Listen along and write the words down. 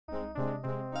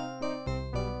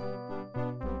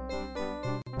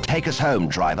Take us home,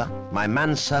 driver. My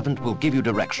manservant will give you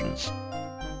directions.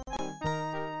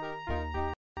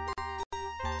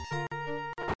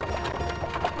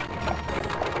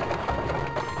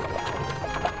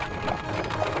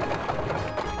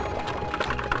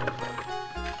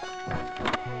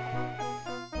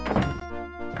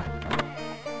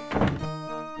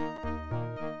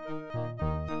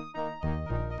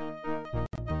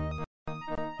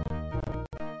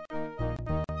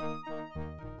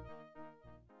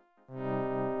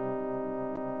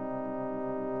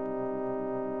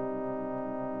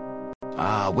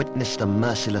 Witness the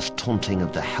merciless taunting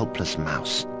of the helpless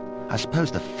mouse. I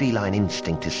suppose the feline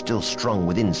instinct is still strong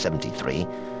within 73,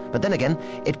 but then again,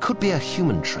 it could be a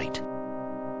human trait.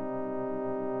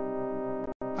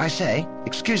 I say,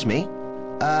 excuse me,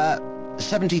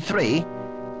 73?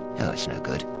 Oh, it's no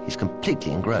good. He's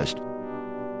completely engrossed.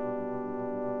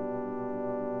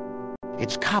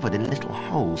 It's covered in little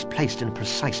holes placed in a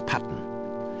precise pattern.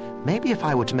 Maybe if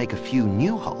I were to make a few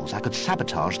new holes, I could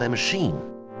sabotage their machine.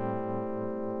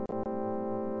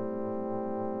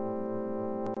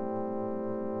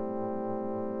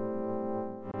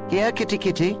 Here, kitty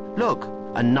kitty, look,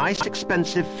 a nice,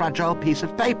 expensive, fragile piece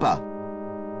of paper.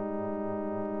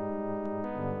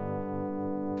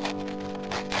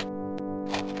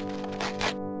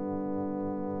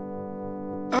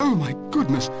 Oh, my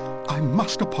goodness, I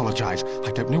must apologize.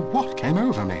 I don't know what came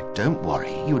over me. Don't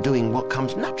worry, you're doing what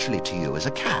comes naturally to you as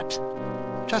a cat,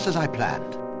 just as I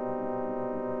planned.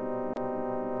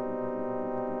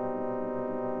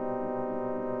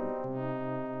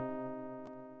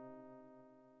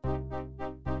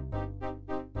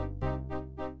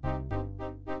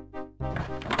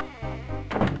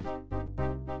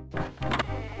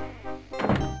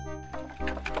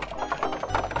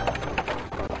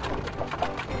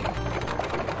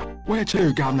 Where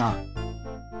to, Governor?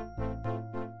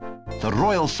 The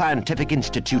Royal Scientific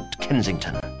Institute,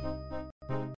 Kensington.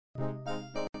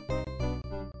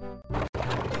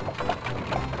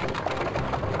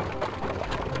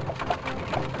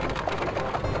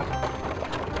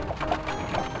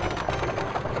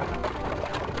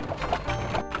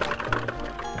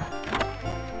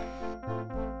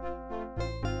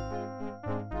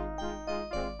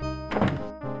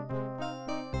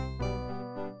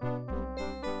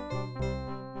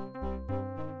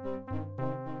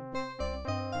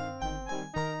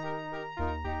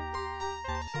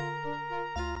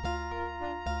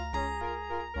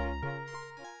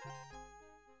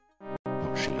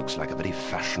 She looks like a very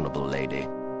fashionable lady.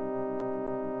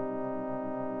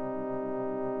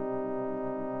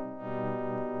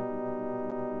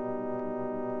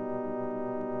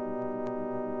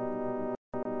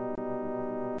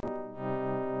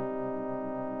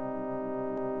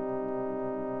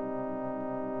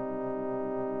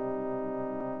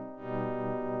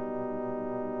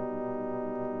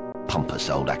 Pompous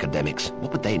old academics.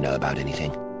 What would they know about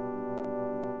anything?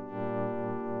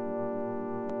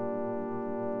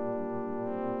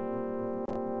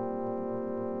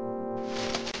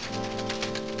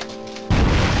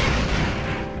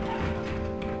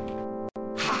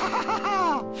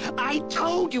 I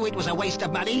told you it was a waste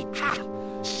of money. Ha!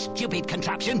 Stupid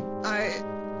contraption.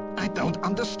 I don't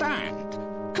understand.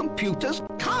 Computers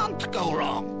can't go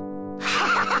wrong. Ha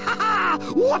ha ha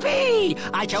ha! Whoopee!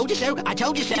 I told you so, I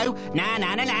told you so. Nah,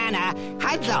 nah, nah, nah, nah.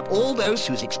 Hands up all those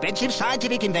whose expensive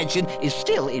scientific invention is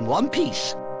still in one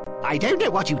piece. I don't know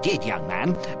what you did, young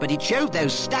man, but it showed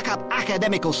those stuck-up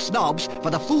academical snobs for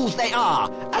the fools they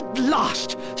are. At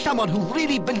last, someone who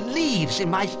really believes in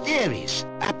my theories.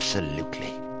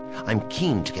 Absolutely. I'm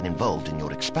keen to get involved in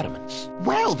your experiments.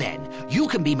 Well then, you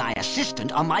can be my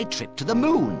assistant on my trip to the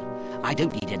moon. I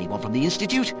don't need anyone from the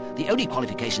Institute. The only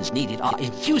qualifications needed are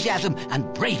enthusiasm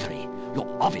and bravery.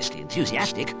 You're obviously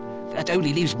enthusiastic. That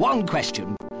only leaves one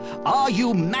question. Are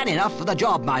you man enough for the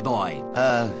job, my boy?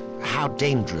 How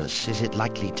dangerous is it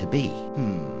likely to be?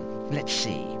 Let's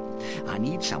see. I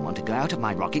need someone to go out of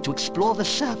my rocket to explore the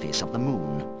surface of the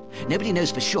moon. Nobody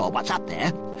knows for sure what's up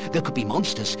there. There could be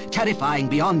monsters terrifying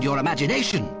beyond your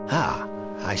imagination. Ah,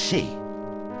 I see.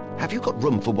 Have you got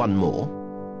room for one more?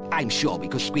 I'm sure we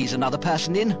could squeeze another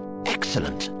person in.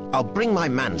 Excellent. I'll bring my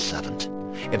manservant.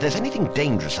 If there's anything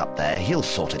dangerous up there, he'll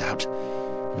sort it out.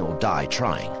 Nor die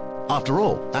trying. After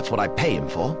all, that's what I pay him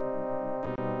for.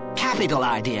 Capital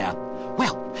idea.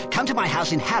 Well, come to my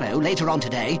house in Harrow later on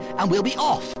today, and we'll be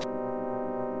off.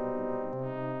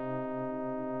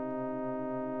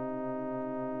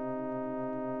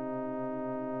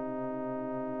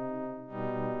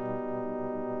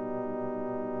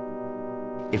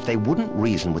 If they wouldn't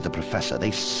reason with the professor,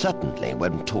 they certainly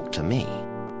won't talk to me.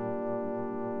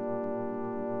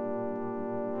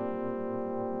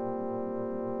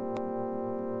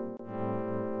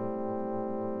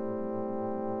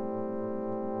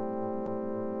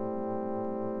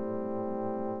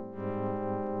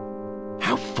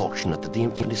 fortunate that the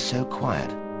infant is so quiet.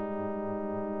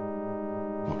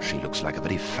 Well, she looks like a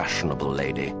very fashionable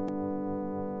lady.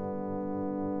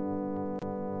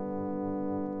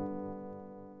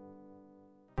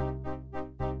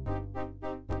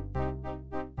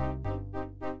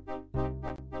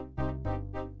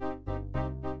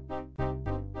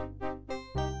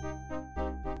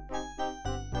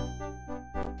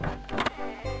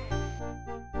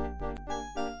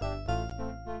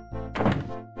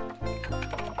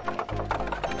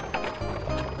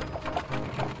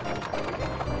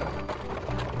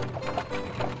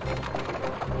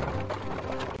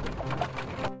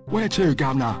 Where to,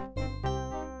 Governor?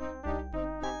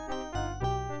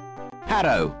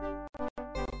 Harrow.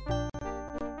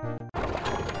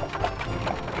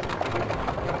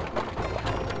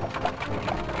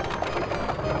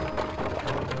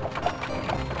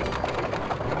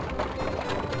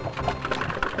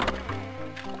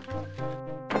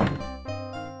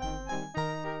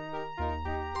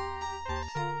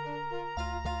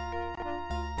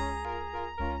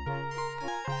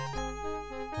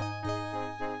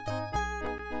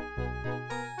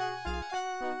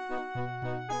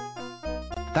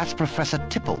 That's Professor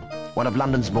Tipple, one of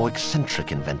London's more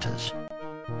eccentric inventors.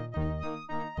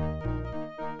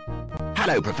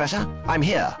 Hello, Professor. I'm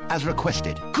here, as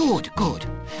requested. Good, good.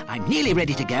 I'm nearly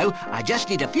ready to go. I just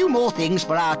need a few more things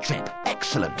for our trip.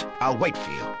 Excellent. I'll wait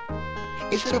for you.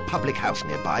 Is there a public house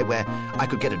nearby where I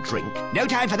could get a drink? No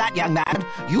time for that, young man.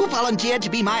 You volunteered to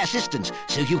be my assistant,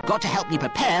 so you've got to help me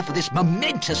prepare for this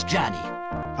momentous journey.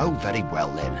 Oh, very well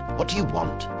then. What do you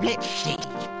want? Let's see.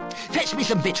 Fetch me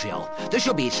some vitriol. There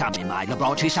should be some in my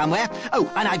laboratory somewhere.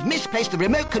 Oh, and I've misplaced the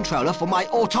remote controller for my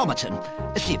automaton.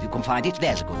 See if you can find it.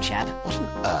 There's a good chap. What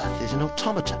on earth is an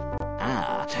automaton?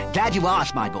 Ah, glad you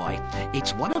asked, my boy.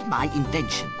 It's one of my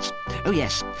inventions. Oh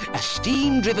yes, a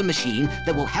steam-driven machine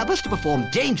that will help us to perform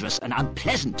dangerous and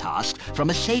unpleasant tasks from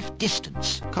a safe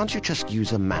distance. Can't you just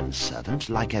use a manservant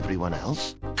like everyone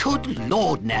else? Good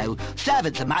Lord, no.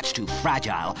 Servants are much too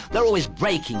fragile. They're always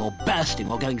breaking or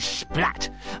bursting or going splat.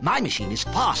 My machine is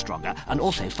far stronger and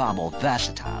also far more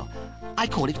versatile. I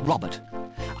call it Robert.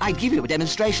 I'd give you a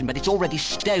demonstration, but it's already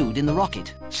stowed in the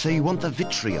rocket. So you want the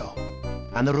vitriol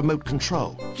and the remote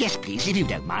control? Yes, please, if you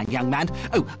don't mind, young man.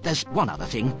 Oh, there's one other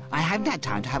thing. I haven't had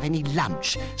time to have any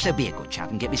lunch, so be a good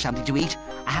chap and get me something to eat.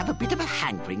 I have a bit of a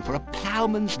hankering for a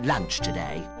ploughman's lunch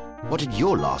today. What did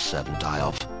your last servant die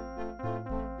of?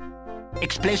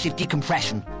 Explosive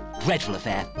decompression. Dreadful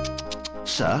affair.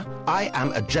 Sir, I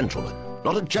am a gentleman,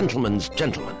 not a gentleman's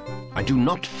gentleman. I do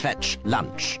not fetch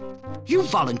lunch. You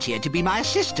volunteered to be my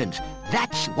assistant.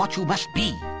 That's what you must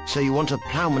be. So you want a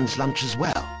ploughman's lunch as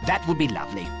well? That would be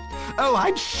lovely. Oh,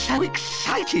 I'm so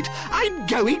excited. I'm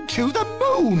going to the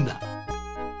moon.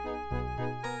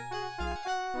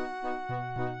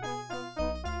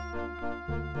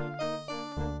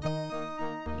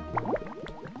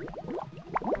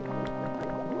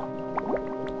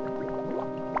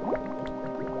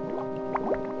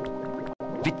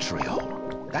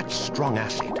 Vitriol. That's strong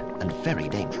acid and very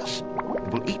dangerous.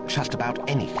 It will eat just about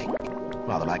anything.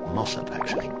 Rather like Mossop,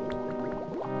 actually.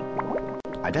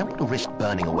 I don't want to risk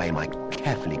burning away my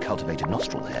carefully cultivated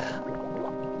nostril hair.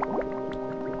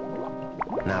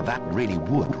 Now that really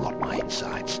would rot my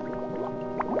insides.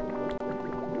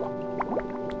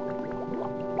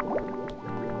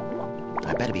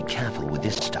 I better be careful with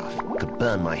this stuff. It could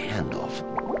burn my hand off.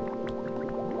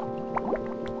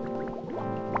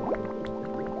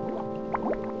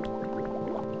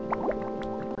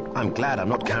 I'm glad I'm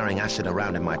not carrying acid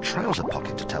around in my trouser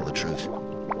pocket, to tell the truth.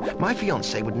 My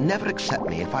fiancée would never accept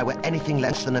me if I were anything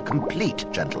less than a complete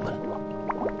gentleman.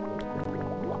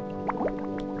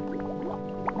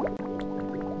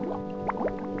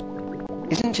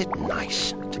 Isn't it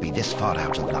nice to be this far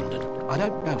out of London? I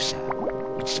don't know,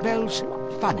 sir. It smells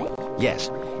funny. Yes,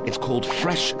 it's called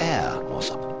fresh air,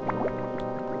 Mossop.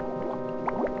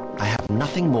 I have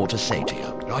nothing more to say to you.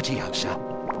 Righty-ho, sir.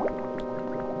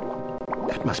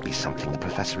 That must be something the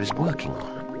Professor is working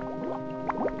on.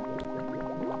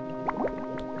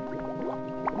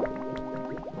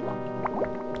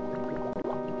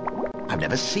 I've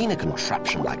never seen a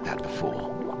contraption like that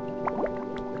before.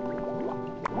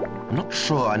 I'm not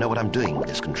sure I know what I'm doing with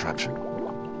this contraption.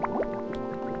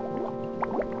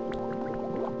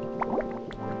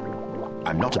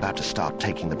 I'm not about to start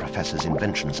taking the Professor's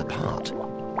inventions apart.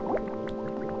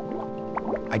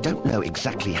 I don't know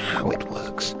exactly how it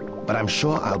works, but I'm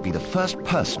sure I'll be the first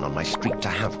person on my street to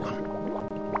have one.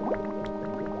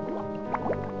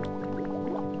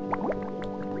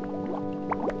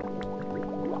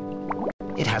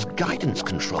 It has guidance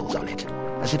controls on it,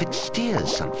 as if it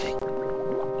steers something.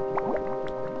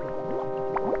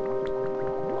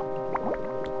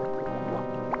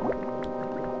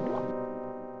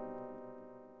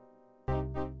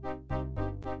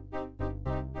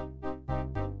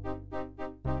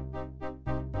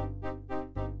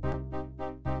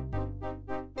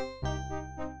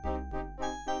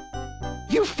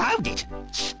 You found it!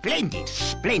 Splendid,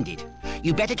 splendid.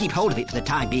 You better keep hold of it for the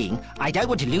time being. I don't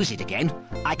want to lose it again.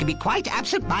 I can be quite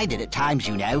absent-minded at times,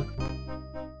 you know.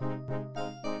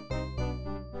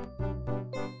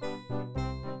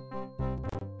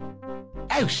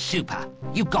 Oh, super.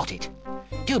 You got it.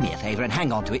 Do me a favour and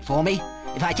hang on to it for me.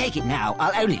 If I take it now,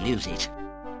 I'll only lose it.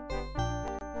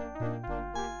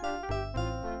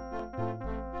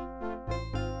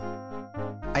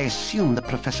 I assume that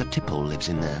Professor Tipple lives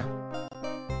in there.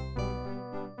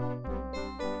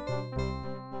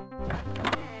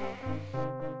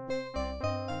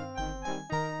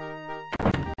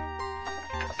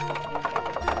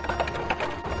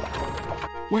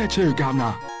 Where to,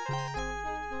 Governor?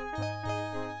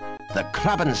 The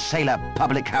Crab and Sailor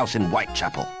Public House in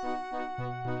Whitechapel.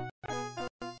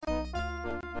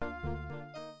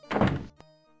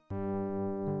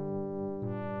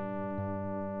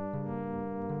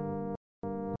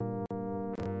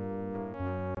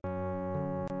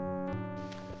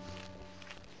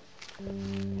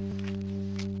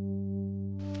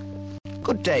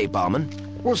 Good day, barman.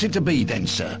 What's it to be then,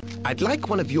 sir? I'd like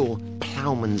one of your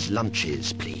Ploughman's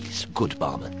lunches, please. Good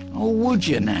barman. Oh, would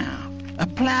you now? A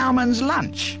ploughman's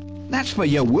lunch? That's for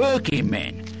your working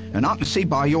men. And I can see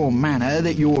by your manner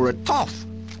that you're a toff.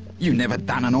 You've never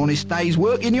done an honest day's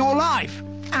work in your life.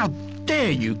 How dare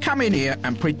you come in here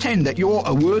and pretend that you're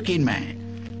a working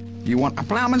man? You want a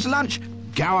ploughman's lunch?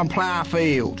 Go and plough a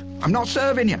field. I'm not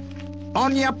serving you.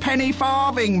 On your penny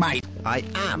farthing, mate. I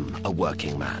am a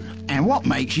working man. And what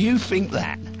makes you think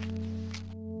that?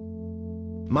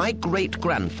 My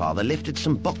great-grandfather lifted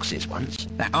some boxes once.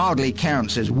 That hardly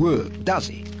counts as work, does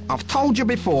it? I've told you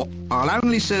before, I'll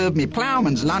only serve me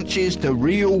ploughman's lunches to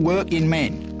real working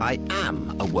men. I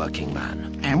am a working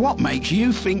man. And what makes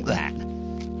you think that?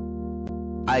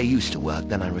 I used to work,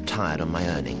 then I retired on my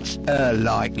earnings. A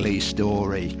likely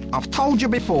story. I've told you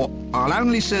before, I'll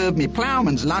only serve me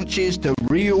ploughman's lunches to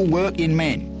real working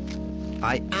men.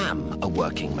 I am a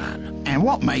working man. And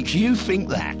what makes you think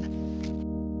that?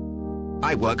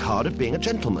 I work hard at being a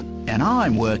gentleman. And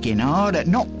I'm working hard at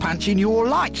not punching your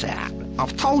lights out.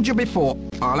 I've told you before,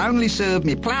 I'll only serve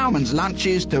me ploughman's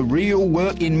lunches to real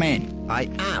working men. I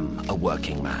am a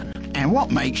working man. And what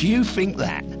makes you think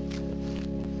that?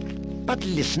 But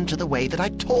listen to the way that I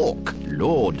talk.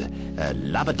 Lord,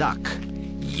 love a duck.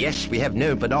 Yes, we have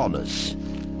no bananas.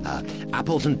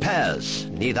 Apples and pears,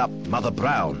 neither Mother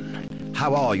Brown.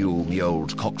 How are you, me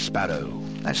old cock sparrow?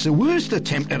 That's the worst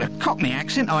attempt at a Cockney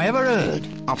accent I ever heard.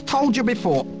 I've told you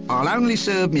before, I'll only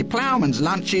serve me ploughman's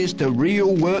lunches to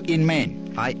real working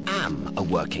men. I am a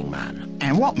working man.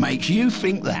 And what makes you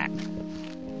think that?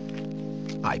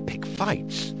 I pick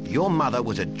fights. Your mother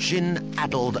was a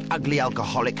gin-addled, ugly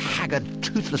alcoholic, haggard,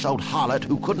 toothless old harlot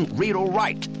who couldn't read or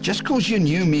write. Just 'cause you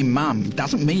knew me mum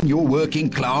doesn't mean you're working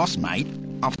class, mate.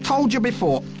 I've told you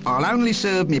before, I'll only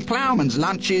serve me ploughman's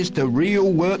lunches to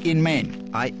real working men.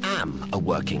 I am a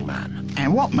working man.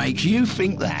 And what makes you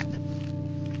think that?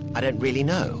 I don't really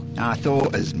know. I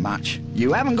thought as much.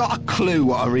 You haven't got a clue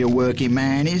what a real working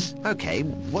man is. Okay,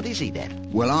 what is he then?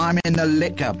 Well, I'm in the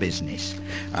liquor business,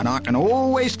 and I can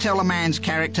always tell a man's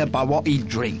character by what he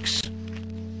drinks.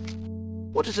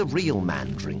 What does a real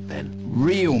man drink then?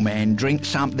 Real men drink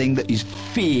something that is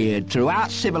feared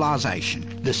throughout civilization.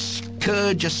 The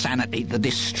scourge of sanity, the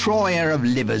destroyer of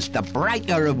livers, the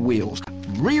breaker of wheels.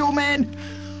 Real men?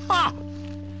 Ha!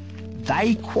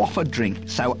 They quaff a drink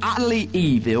so utterly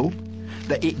evil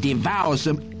that it devours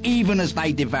them even as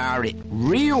they devour it.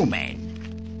 Real men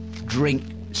drink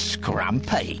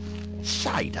scrumpy.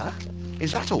 Cider?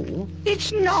 Is that all?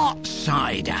 It's not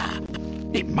cider.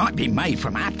 It might be made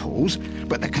from apples,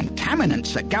 but the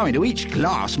contaminants that go into each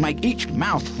glass make each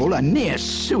mouthful a near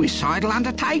suicidal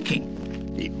undertaking.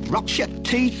 It rots your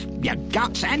teeth, your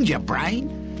guts and your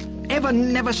brain.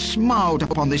 Heaven never smiled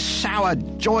upon this sour,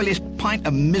 joyless pint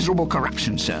of miserable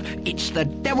corruption, sir. It's the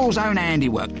devil's own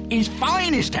handiwork, his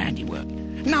finest handiwork.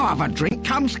 No other drink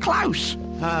comes close.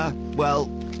 Well,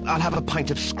 I'll have a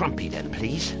pint of scrumpy then,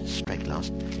 please. Straight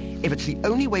glass. If it's the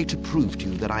only way to prove to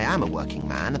you that I am a working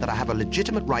man and that I have a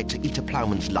legitimate right to eat a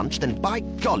ploughman's lunch, then by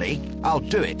golly, I'll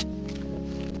do it.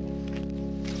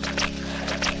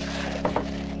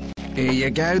 Here you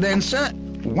go then, sir.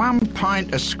 1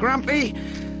 pint of scrumpy,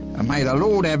 and may the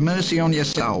Lord have mercy on your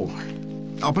soul.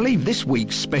 I believe this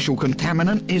week's special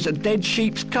contaminant is a dead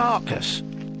sheep's carcass.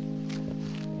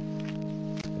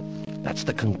 That's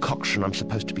the concoction I'm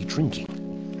supposed to be drinking.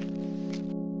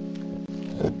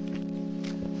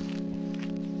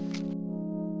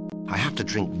 I have to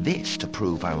drink this to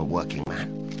prove I'm a working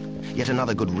man. Yet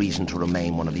another good reason to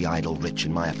remain one of the idle rich,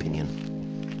 in my opinion.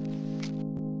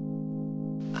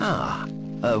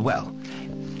 Well,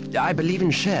 I believe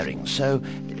in sharing, so...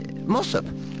 Mossop,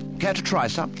 care to try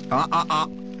some?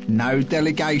 No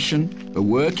delegation. The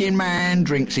working man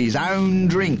drinks his own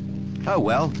drink. Oh,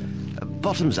 well,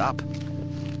 bottoms up.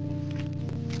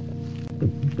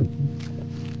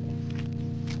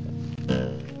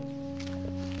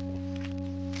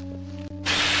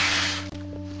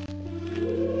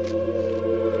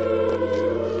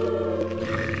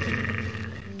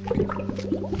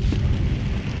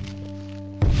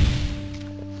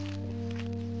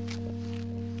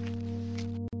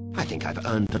 I think I've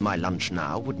earned my lunch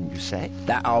now, wouldn't you say?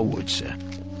 That I would, sir.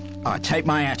 I take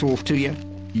my hat off to you.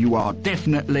 You are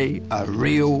definitely a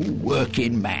real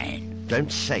working man.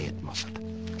 Don't say it, Mossop.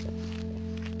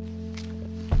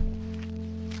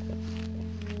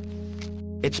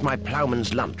 It's my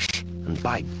ploughman's lunch, and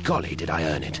by golly did I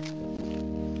earn it.